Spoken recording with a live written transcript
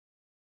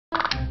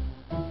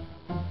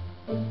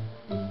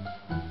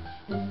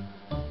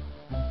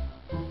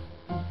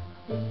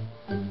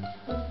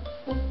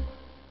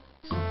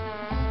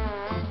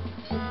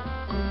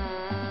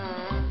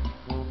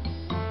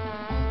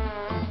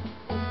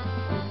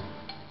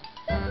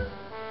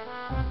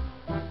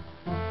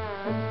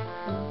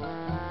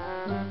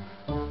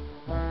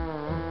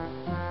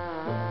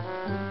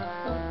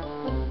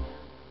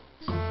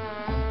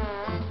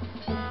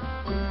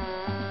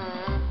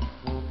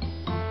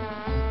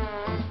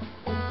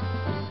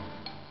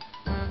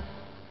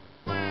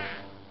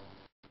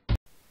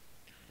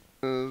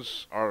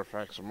Is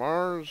Artifacts of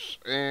Mars,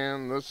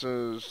 and this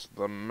is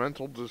the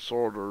mental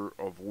disorder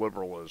of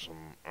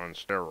liberalism on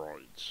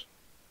steroids.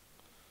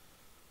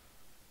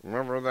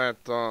 Remember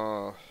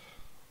that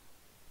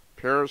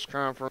Paris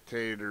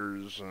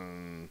conference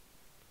and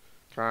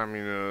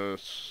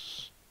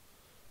communists,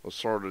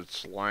 assorted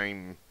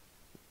slime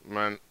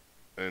men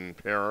in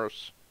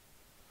Paris?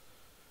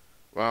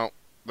 Well,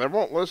 they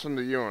won't listen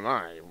to you and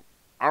I.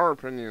 Our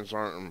opinions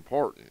aren't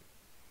important.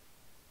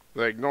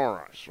 They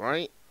ignore us,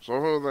 right? So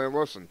who do they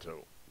listen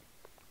to?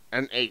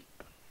 An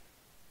ape.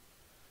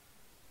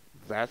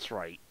 That's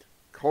right.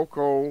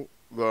 Koko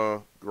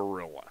the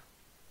gorilla.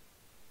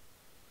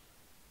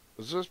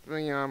 Is this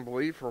beyond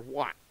belief or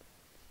what?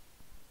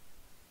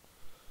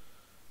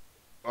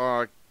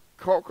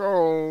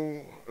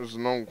 Koko is a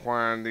known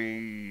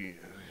quantity.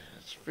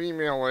 It's a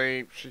female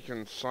ape. She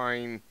can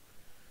sign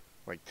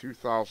like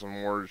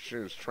 2,000 words. She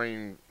was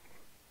trained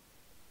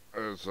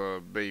as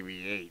a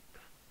baby ape.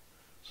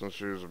 Since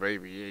she was a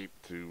baby ape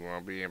to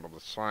be able to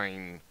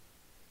sign.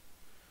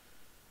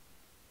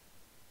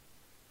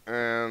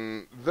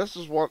 And this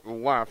is what the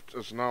left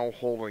is now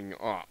holding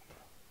up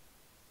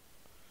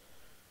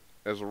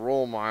as a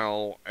role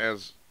model,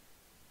 as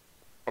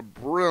a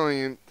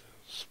brilliant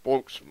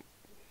spokesman,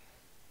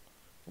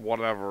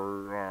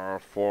 whatever,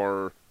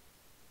 for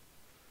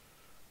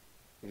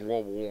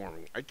global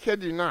warming. I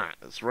kid you not,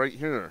 it's right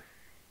here.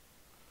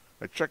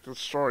 I checked this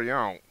story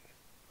out.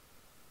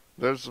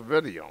 There's a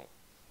video.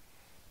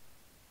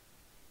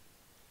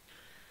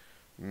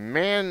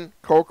 Man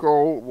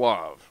Koko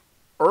love.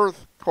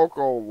 Earth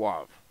Koko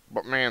love.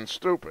 But man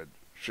stupid,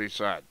 she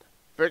said.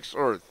 Fix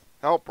Earth.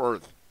 Help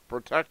Earth.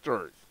 Protect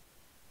Earth.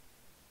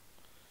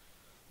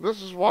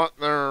 This is what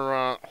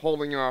they're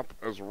holding up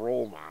as a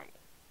role model.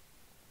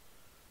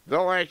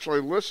 They'll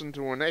actually listen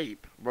to an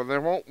ape, but they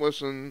won't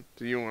listen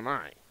to you and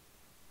I.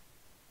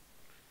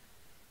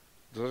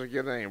 Does it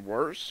get any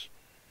worse?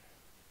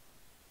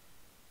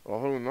 Well,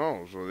 who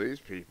knows with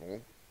these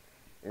people.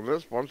 With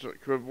this bunch,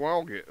 it could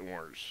well get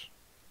worse.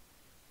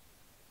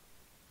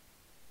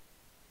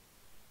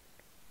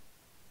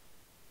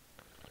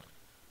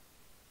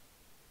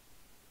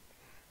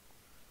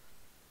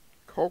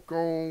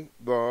 Koko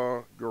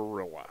the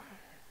gorilla.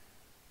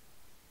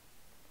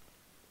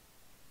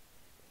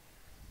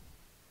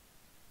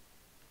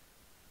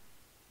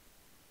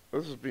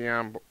 This is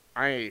beyond.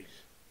 I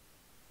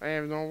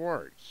have no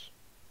words.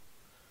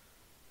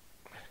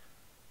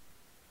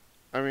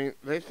 I mean,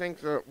 they think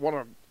that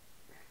what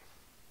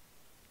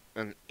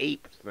an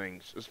ape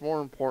thinks is more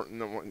important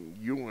than what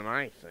you and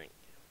I think.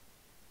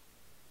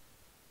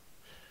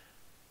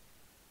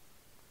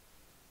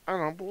 I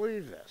don't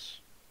believe this.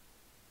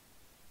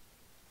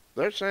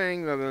 They're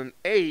saying that an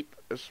ape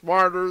is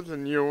smarter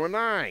than you and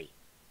I.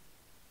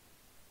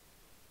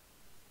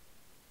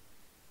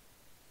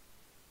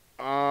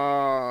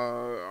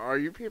 Are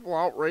you people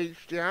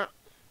outraged yet?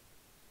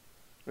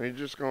 Or are you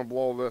just going to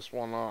blow this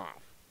one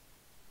off?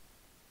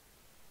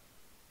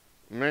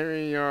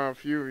 Maybe a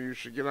few of you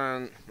should get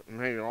on,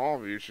 maybe all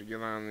of you should get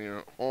on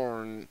the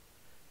horn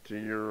to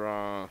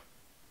your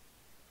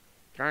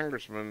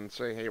congressman and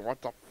say, hey,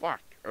 what the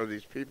fuck are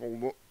these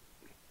people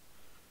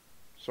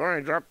Sorry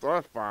I dropped the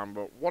F-bomb,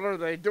 but what are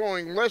they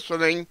doing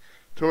listening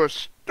to a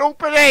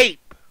stupid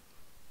ape?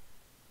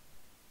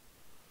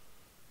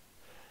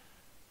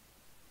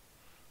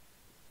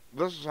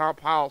 This is how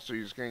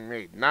policy is getting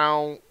made.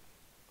 Now,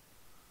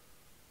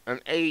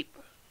 an ape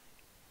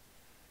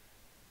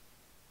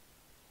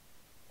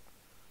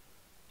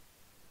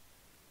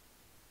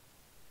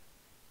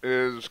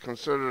is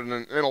considered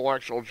an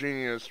intellectual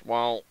genius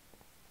while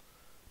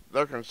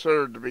they're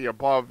considered to be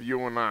above you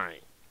and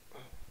I.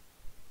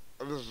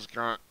 This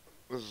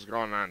has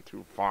gone on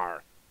too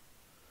far.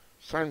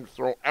 It's time to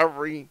throw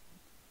every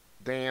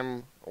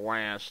damn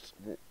last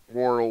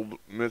world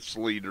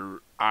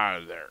misleader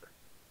out of there.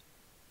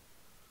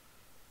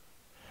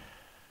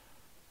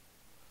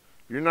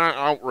 If you're not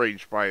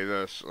outraged by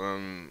this,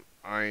 then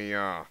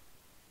I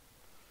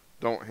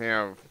don't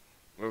have.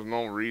 There's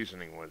no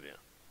reasoning with you.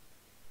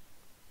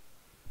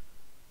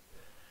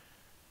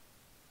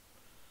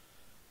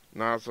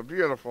 Now it's a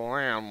beautiful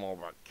animal,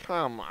 but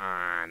come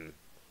on.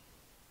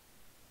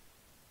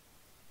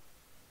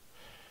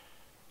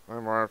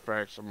 I'm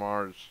Artifacts of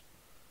Mars.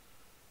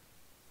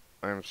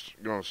 I'm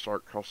going to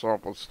start cussing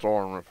up a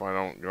storm if I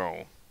don't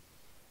go.